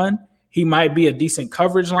against the run. He might be a decent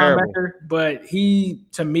coverage linebacker, but he,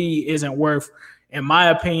 to me, isn't worth, in my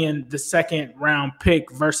opinion, the 2nd round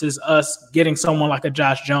pick versus us getting someone like a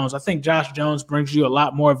Josh Jones. I think Josh Jones brings you a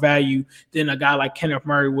lot more value than a guy like Kenneth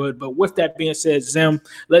Murray would. But with that being said, Zim,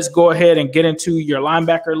 let's go ahead and get into your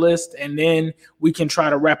linebacker list, and then we can try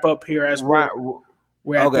to wrap up here as well.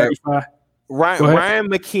 We're at 35. Ryan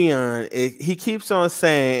McKeon, he keeps on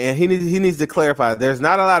saying, and he needs to clarify, there's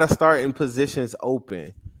not a lot of starting positions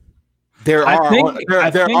open. There are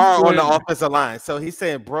on the offensive line. So he's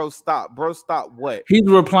saying, bro, stop what? He's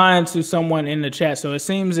replying to someone in the chat. So it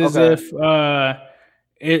seems as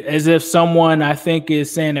if someone, I think,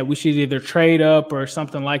 is saying that we should either trade up or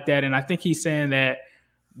something like that. And I think he's saying that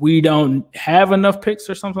we don't have enough picks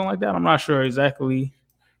or something like that. I'm not sure exactly.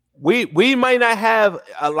 We might not have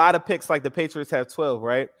a lot of picks like the Patriots have 12,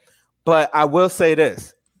 right? But I will say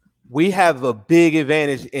this. We have a big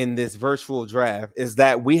advantage in this virtual draft is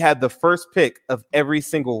that we have the first pick of every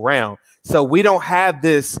single round. So we don't have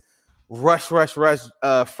this rush,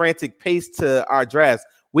 frantic pace to our drafts.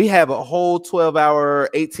 We have a whole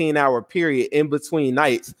 12-hour, 18-hour period in between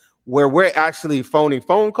nights where we're actually phoning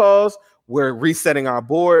phone calls. We're resetting our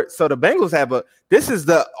board. So the Bengals have this is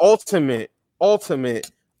the ultimate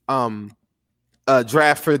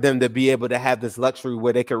draft for them to be able to have this luxury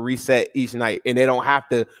where they can reset each night and they don't have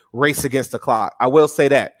to race against the clock. I will say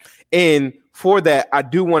that. And for that, I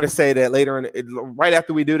do want to say that later right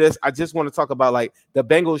after we do this, I just want to talk about like the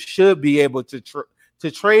Bengals should be able to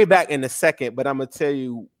trade back in the 2nd, but I'm going to tell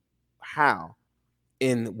you how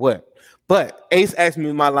and what. But Ace asked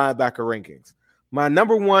me my linebacker rankings. My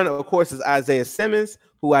number 1, of course, is Isaiah Simmons,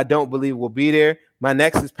 who I don't believe will be there. My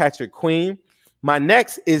next is Patrick Queen. My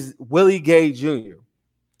next is Willie Gay Jr.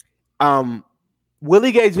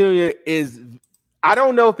 Willie Gay Jr. is, I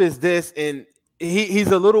don't know if it's this, and he's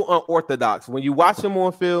a little unorthodox. When you watch him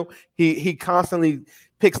on film, he constantly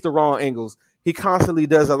picks the wrong angles. He constantly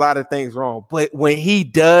does a lot of things wrong. But when he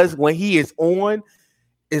is on,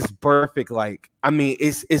 it's perfect. Like, I mean,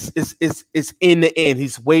 it's in the end.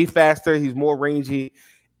 He's way faster. He's more rangy.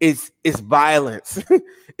 It's violence.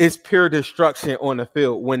 It's pure destruction on the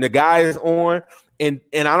field. When the guy is on, and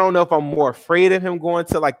I don't know if I'm more afraid of him going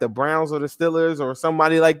to like the Browns or the Steelers or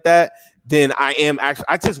somebody like that, than I am actually.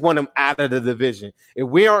 I just want him out of the division. If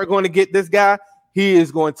we aren't going to get this guy, he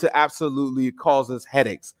is going to absolutely cause us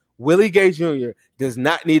headaches. Willie Gay Jr. does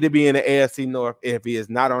not need to be in the AFC North if he is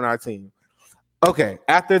not on our team. Okay,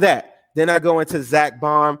 after that, then I go into Zach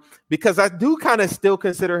Bond because I do kind of still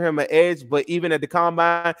consider him an edge, but even at the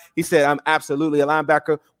combine, he said, I'm absolutely a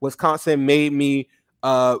linebacker. Wisconsin made me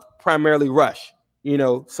primarily rush,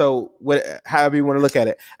 so however you want to look at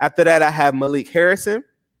it. After that, I have Malik Harrison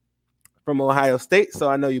from Ohio State, so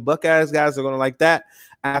I know you Buckeyes guys are going to like that.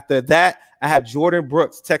 After that, I have Jordan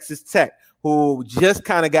Brooks, Texas Tech, who just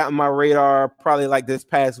kind of got on my radar probably like this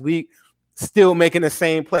past week. Still making the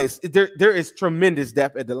same place. There is tremendous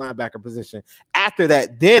depth at the linebacker position. After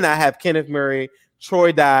that, then I have Kenneth Murray,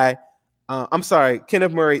 Kenneth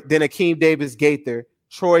Murray, then Akeem Davis-Gaither,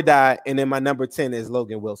 Troy Dye, and then my number 10 is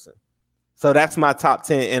Logan Wilson. So that's my top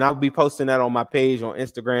 10, and I'll be posting that on my page on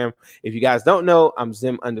Instagram. If you guys don't know, I'm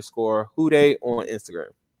Zim_Hude on Instagram.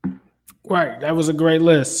 Right, that was a great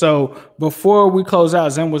list. So before we close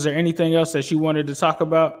out, Zim, was there anything else that you wanted to talk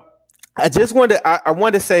about? I just wanted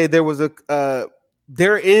to say there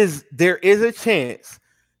is a chance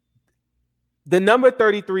the number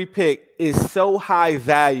 33 pick is so high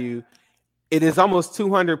value. It is almost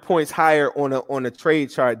 200 points higher on a trade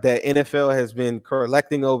chart that NFL has been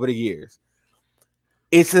collecting over the years.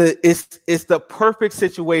 It's the perfect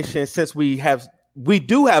situation since we have we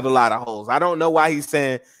do have a lot of holes. I don't know why he's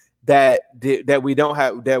saying that we don't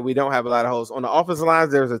have a lot of holes on the offensive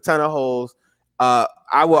lines. There's a ton of holes. I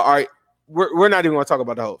will argue we're not even going to talk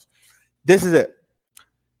about the holes. This is it.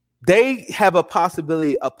 They have a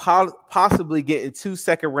possibility of possibly getting 2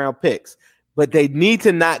 second-round picks, but they need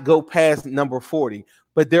to not go past number 40.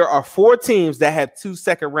 But there are 4 teams that have 2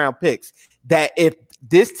 second-round picks that if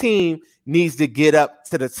this team needs to get up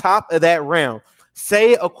to the top of that round,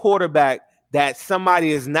 say a quarterback that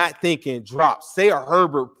somebody is not thinking drops, say a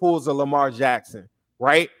Herbert pulls a Lamar Jackson,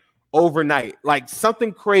 right? Overnight, like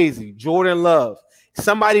something crazy, Jordan Love,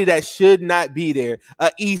 somebody that should not be there,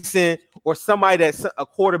 Eason, or somebody that's a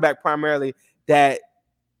quarterback primarily that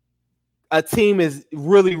a team is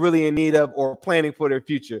really, really in need of or planning for their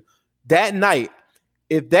future. That night,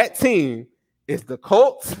 if that team is the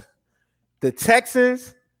Colts, the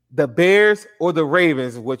Texans, the Bears, or the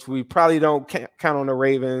Ravens, which we probably don't count on the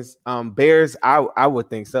Ravens, Bears, I would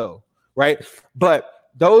think so, right? But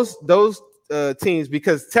those teams,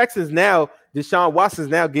 because Texas now, Deshaun Watson's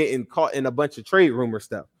now getting caught in a bunch of trade rumor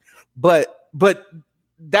stuff. But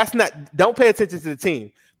that's not, don't pay attention to the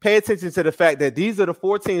team. Pay attention to the fact that these are the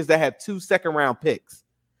 4 teams that have 2 second-round picks.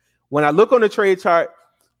 When I look on the trade chart,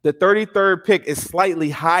 the 33rd pick is slightly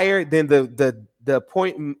higher than the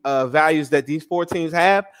point values that these 4 teams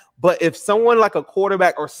have. But if someone like a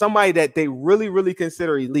quarterback or somebody that they really, really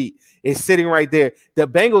consider elite is sitting right there, the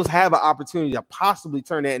Bengals have an opportunity to possibly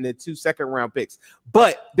turn that into 2 second-round picks.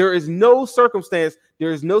 But there is no circumstance,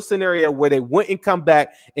 there is no scenario where they wouldn't come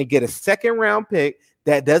back and get a second-round pick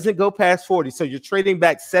that doesn't go past 40. So you're trading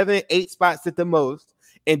back 7, 8 spots at the most,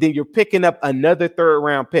 and then you're picking up another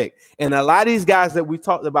 3rd-round pick. And a lot of these guys that we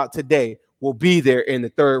talked about today will be there in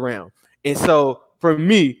the 3rd round. And so for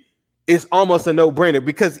me, it's almost a no-brainer,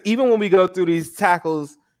 because even when we go through these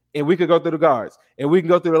tackles and we could go through the guards and we can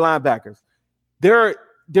go through the linebackers, there.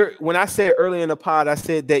 When I said earlier in the pod, I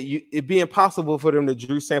said that it'd be impossible for them to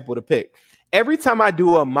Drew Sample to pick. Every time I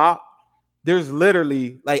do a mock, there's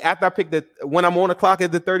literally, like, after I pick when I'm on the clock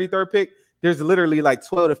at the 33rd pick, there's literally like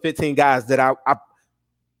 12 to 15 guys that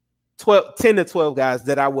 10 to 12 guys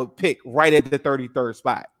that I would pick right at the 33rd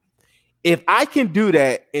spot. If I can do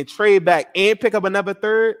that and trade back and pick up another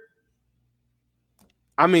 3rd,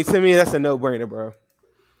 I mean, to me, that's a no-brainer, bro.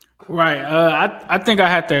 Right. I think I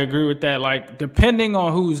have to agree with that. Like, depending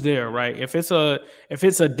on who's there, right? If it's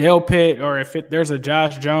a Del Pitt or if there's a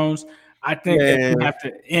Josh Jones, I think that you have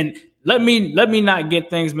to. And let me not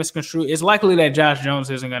get things misconstrued. It's likely that Josh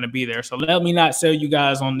Jones isn't going to be there. So let me not sell you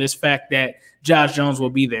guys on this fact that Josh Jones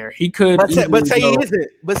will be there. He could, but say he isn't.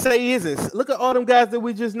 But say he isn't. Look at all them guys that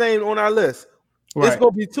we just named on our list. Right. It's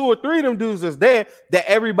gonna be 2 or 3 of them dudes that's there that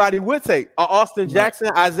everybody would take. Austin Jackson,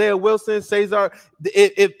 Isaiah Wilson, Cesar.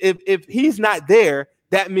 If he's not there,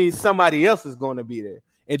 that means somebody else is going to be there.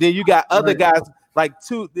 And then you got other guys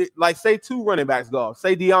say 2 running backs go off.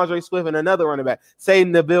 Say DeAndre Swift and another running back. Say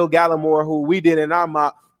Neville Gallimore, who we did in our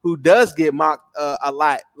mock, who does get mocked a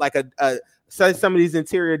lot. Like say some of these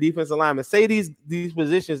interior defensive linemen. Say these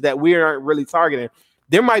positions that we aren't really targeting.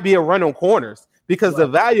 There might be a run on corners because the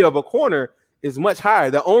value of a corner is much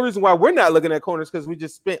higher. The only reason why we're not looking at corners because we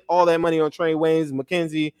just spent all that money on Trey Waynes,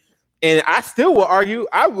 McKenzie, and I still will argue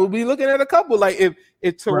I will be looking at a couple. Like if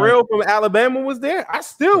Terrell from Alabama was there, I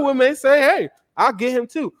still would say, hey, I'll get him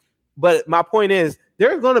too. But my point is,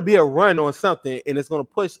 there's going to be a run on something, and it's going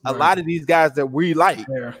to push a lot of these guys that we like.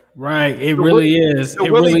 Right, it really is.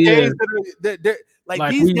 It really is.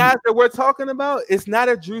 These guys that we're talking about, it's not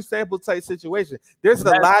a Drew Sample type situation. There's a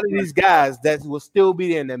lot of these guys that will still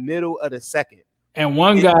be there in the middle of the second. And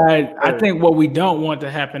one guy, I think what we don't want to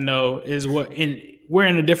happen though is we're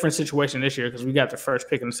in a different situation this year because we got the first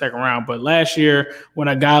pick in the 2nd round. But last year, when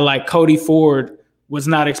a guy like Cody Ford was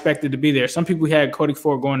not expected to be there, some people had Cody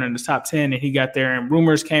Ford going in the top 10, and he got there. And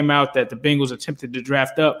rumors came out that the Bengals attempted to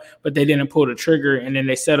draft up, but they didn't pull the trigger, and then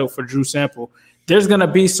they settled for Drew Sample. There's going to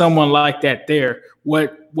be someone like that there.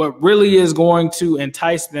 What really is going to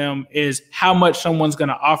entice them is how much someone's going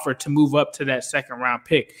to offer to move up to that 2nd round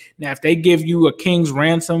pick. Now, if they give you a king's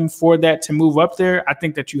ransom for that to move up there, I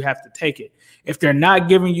think that you have to take it. If they're not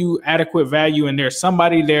giving you adequate value and there's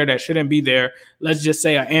somebody there that shouldn't be there, let's just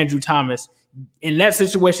say Andrew Thomas, in that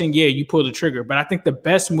situation, yeah, you pull the trigger. But I think the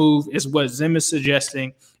best move is what Zim is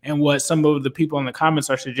suggesting and what some of the people in the comments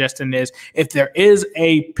are suggesting is if there is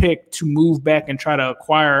a pick to move back and try to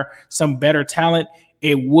acquire some better talent,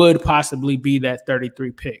 it would possibly be that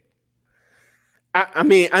 33 pick. I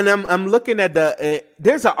mean, and I'm looking at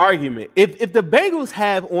there's an argument. If the Bengals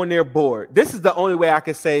have on their board, this is the only way I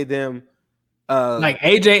could say them. Like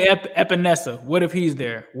AJ Epinesa, what if he's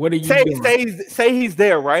there? What are you doing? Say he's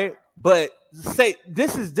there, right? But say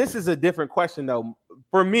this is a different question though.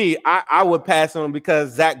 For me, I would pass on him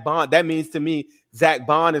because Zach Bond. That means to me, Zach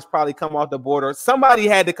Bond has probably come off the board, or somebody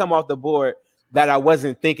had to come off the board that I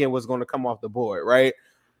wasn't thinking was going to come off the board, right?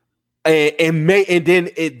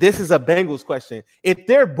 This is a Bengals question. If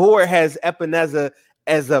their board has Epineza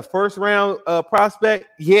as a first round prospect,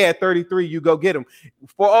 yeah, 33, you go get him.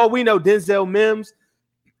 For all we know, Denzel Mims,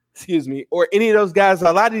 or any of those guys,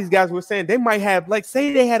 a lot of these guys were saying they might have, like,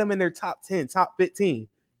 say they had them in their top 10, top 15,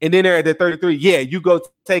 and then they're at the 33. Yeah, you go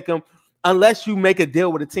take them unless you make a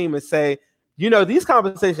deal with a team and say, these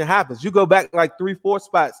conversations happens. You go back like 3-4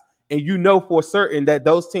 spots and you know for certain that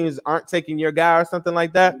those teams aren't taking your guy or something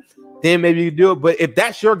like that, then maybe you do it. But if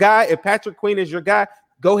that's your guy, if Patrick Queen is your guy,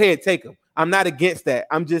 go ahead, take him. I'm not against that.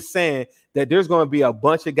 I'm just saying that there's going to be a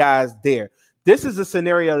bunch of guys there. This is a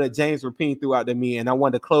scenario that James Rapine threw out to me, and I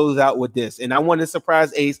wanted to close out with this. And I wanted to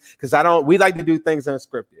surprise Ace because we like to do things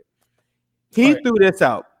unscripted. He threw this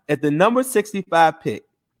out. At the number 65 pick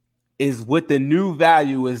is what the new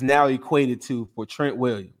value is now equated to for Trent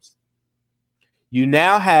Williams. You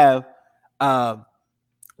now have,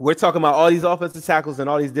 we're talking about all these offensive tackles and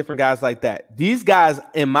all these different guys like that. These guys,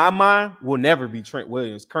 in my mind, will never be Trent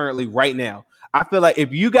Williams currently right now. I feel like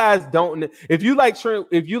if you guys don't, if you like Trent,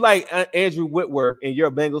 if you like Andrew Whitworth and you're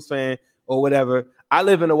a Bengals fan or whatever, I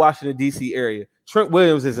live in the Washington, D.C. area. Trent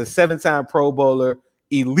Williams is a 7-time Pro Bowler,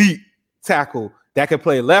 elite tackle that can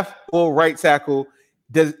play left or right tackle.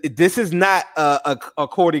 This is not a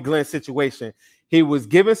Cordy Glenn situation. He was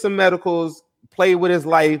given some medicals, played with his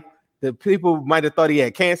life. The people might have thought he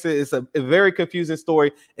had cancer. It's a very confusing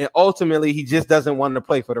story. And ultimately, he just doesn't want to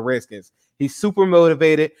play for the Redskins. He's super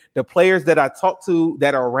motivated. The players that I talk to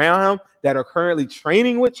that are around him, that are currently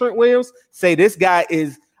training with Trent Williams, say this guy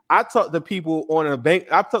is – I talked to people on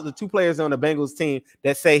I've talked to 2 players on the Bengals team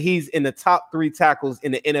that say he's in the top 3 tackles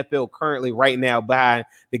in the NFL currently right now behind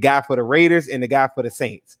the guy for the Raiders and the guy for the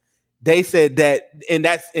Saints. They said that, and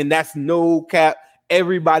that's no cap.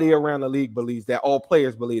 Everybody around the league believes that. All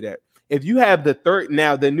players believe that. If you have the third,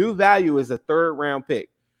 now the new value is a 3rd round pick.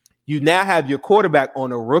 You now have your quarterback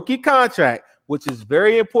on a rookie contract, which is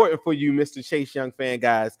very important for you, Mr. Chase Young fan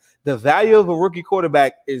guys. The value of a rookie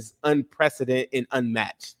quarterback is unprecedented and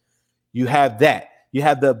unmatched. You have that. You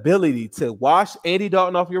have the ability to wash Andy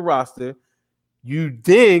Dalton off your roster. You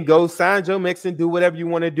then go sign Joe Mixon, do whatever you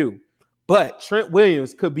want to do. But Trent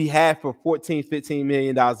Williams could be had for $14, $15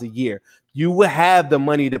 million a year. You will have the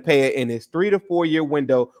money to pay it in this 3 to 4 year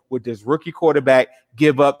window with this rookie quarterback.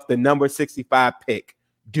 Give up the number 65 pick.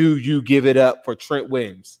 Do you give it up for Trent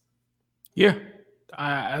Williams? Yeah,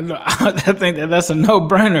 I think that's a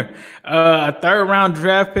no-brainer. A 3rd round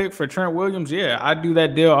draft pick for Trent Williams. Yeah, I'd do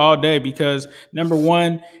that deal all day because number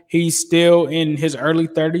one, he's still in his early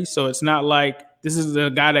 30s. So it's not like this is a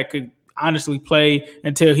guy that could honestly play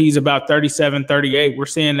until he's about 37, 38. We're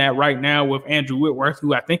seeing that right now with Andrew Whitworth,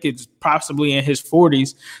 who I think is possibly in his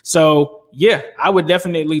 40s. So, yeah, I would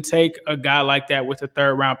definitely take a guy like that with a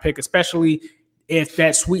 3rd round pick, especially if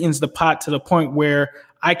that sweetens the pot to the point where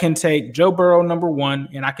I can take Joe Burrow number 1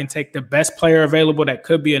 and I can take the best player available that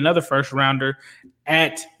could be another 1st rounder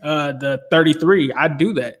at the 33. I'd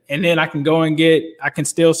do that. And then I can go and I can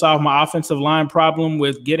still solve my offensive line problem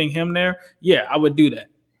with getting him there. Yeah, I would do that.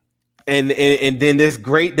 And then this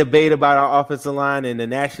great debate about our offensive line and the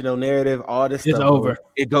national narrative, all this stuff, over.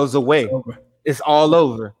 It goes away. It's all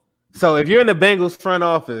over. So if you're in the Bengals front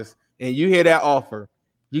office and you hear that offer,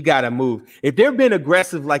 you got to move. If they've been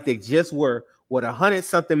aggressive like they just were with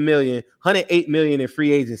 $100-something million, $108 million in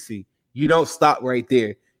free agency, you don't stop right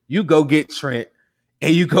there. You go get Trent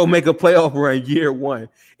and you go make a playoff run year 1.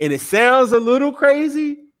 And it sounds a little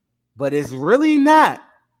crazy, but it's really not.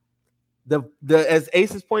 As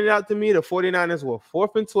Ace has pointed out to me, the 49ers were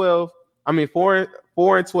 4 and 12,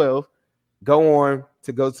 go on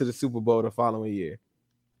to go to the Super Bowl the following year.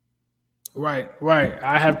 Right.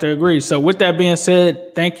 I have to agree. So with that being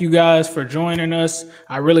said, thank you guys for joining us.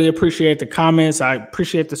 I really appreciate the comments. I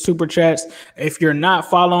appreciate the super chats. If you're not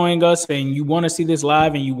following us and you want to see this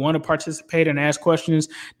live and you want to participate and ask questions,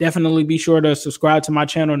 definitely be sure to subscribe to my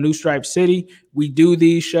channel, New Stripe City. We do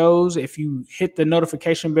these shows. If you hit the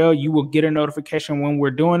notification bell, you will get a notification when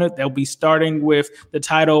we're doing it. They'll be starting with the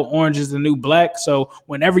title, Orange is the New Black. So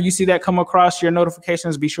whenever you see that come across your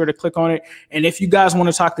notifications, be sure to click on it. And if you guys want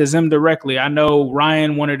to talk to Zim directly, I know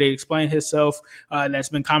Ryan wanted to explain himself. That's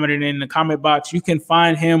been commented in the comment box. You can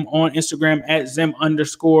find him on Instagram at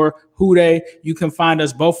Zim_Hude. You can find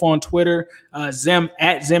us both on Twitter, Zim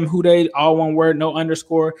at Zim_Hude, all one word, no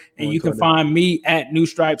underscore. And you can find me at New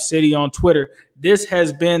Stripe City on Twitter. This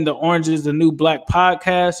has been the Orange is the New Black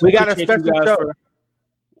podcast. We got a special show.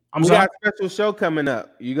 We got a special show coming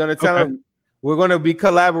up. You're going to tell them we're going to be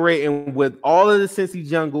collaborating with all of the Cincy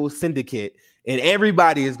Jungle Syndicate, and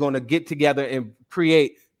everybody is going to get together and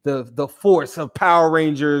create the force of Power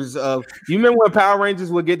Rangers. You remember when Power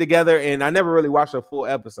Rangers would get together, and I never really watched a full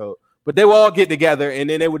episode, but they would all get together, and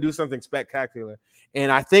then they would do something spectacular.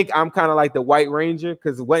 And I think I'm kind of like the White Ranger,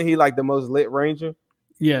 because wasn't he like the most lit Ranger?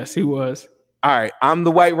 Yes, he was. All right, I'm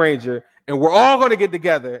the White Ranger, and we're all going to get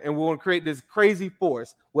together, and we're going to create this crazy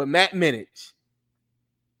force with Matt Minich,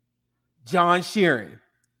 John Sheeran,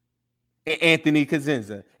 and Anthony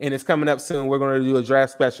Kazenza. And it's coming up soon. We're going to do a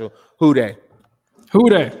draft special. Who Dey? Who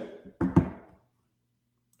Dey?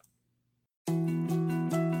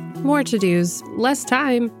 More to-dos, less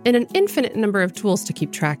time, and an infinite number of tools to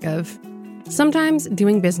keep track of. Sometimes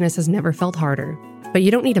doing business has never felt harder, but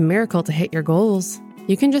you don't need a miracle to hit your goals.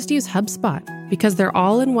 You can just use HubSpot, because their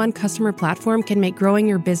all-in-one customer platform can make growing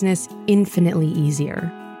your business infinitely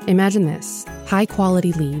easier. Imagine this: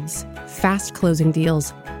 high-quality leads, fast closing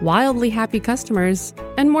deals, wildly happy customers,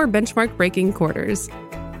 and more benchmark-breaking quarters.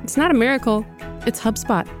 It's not a miracle, it's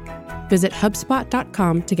HubSpot. Visit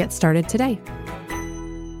HubSpot.com to get started today.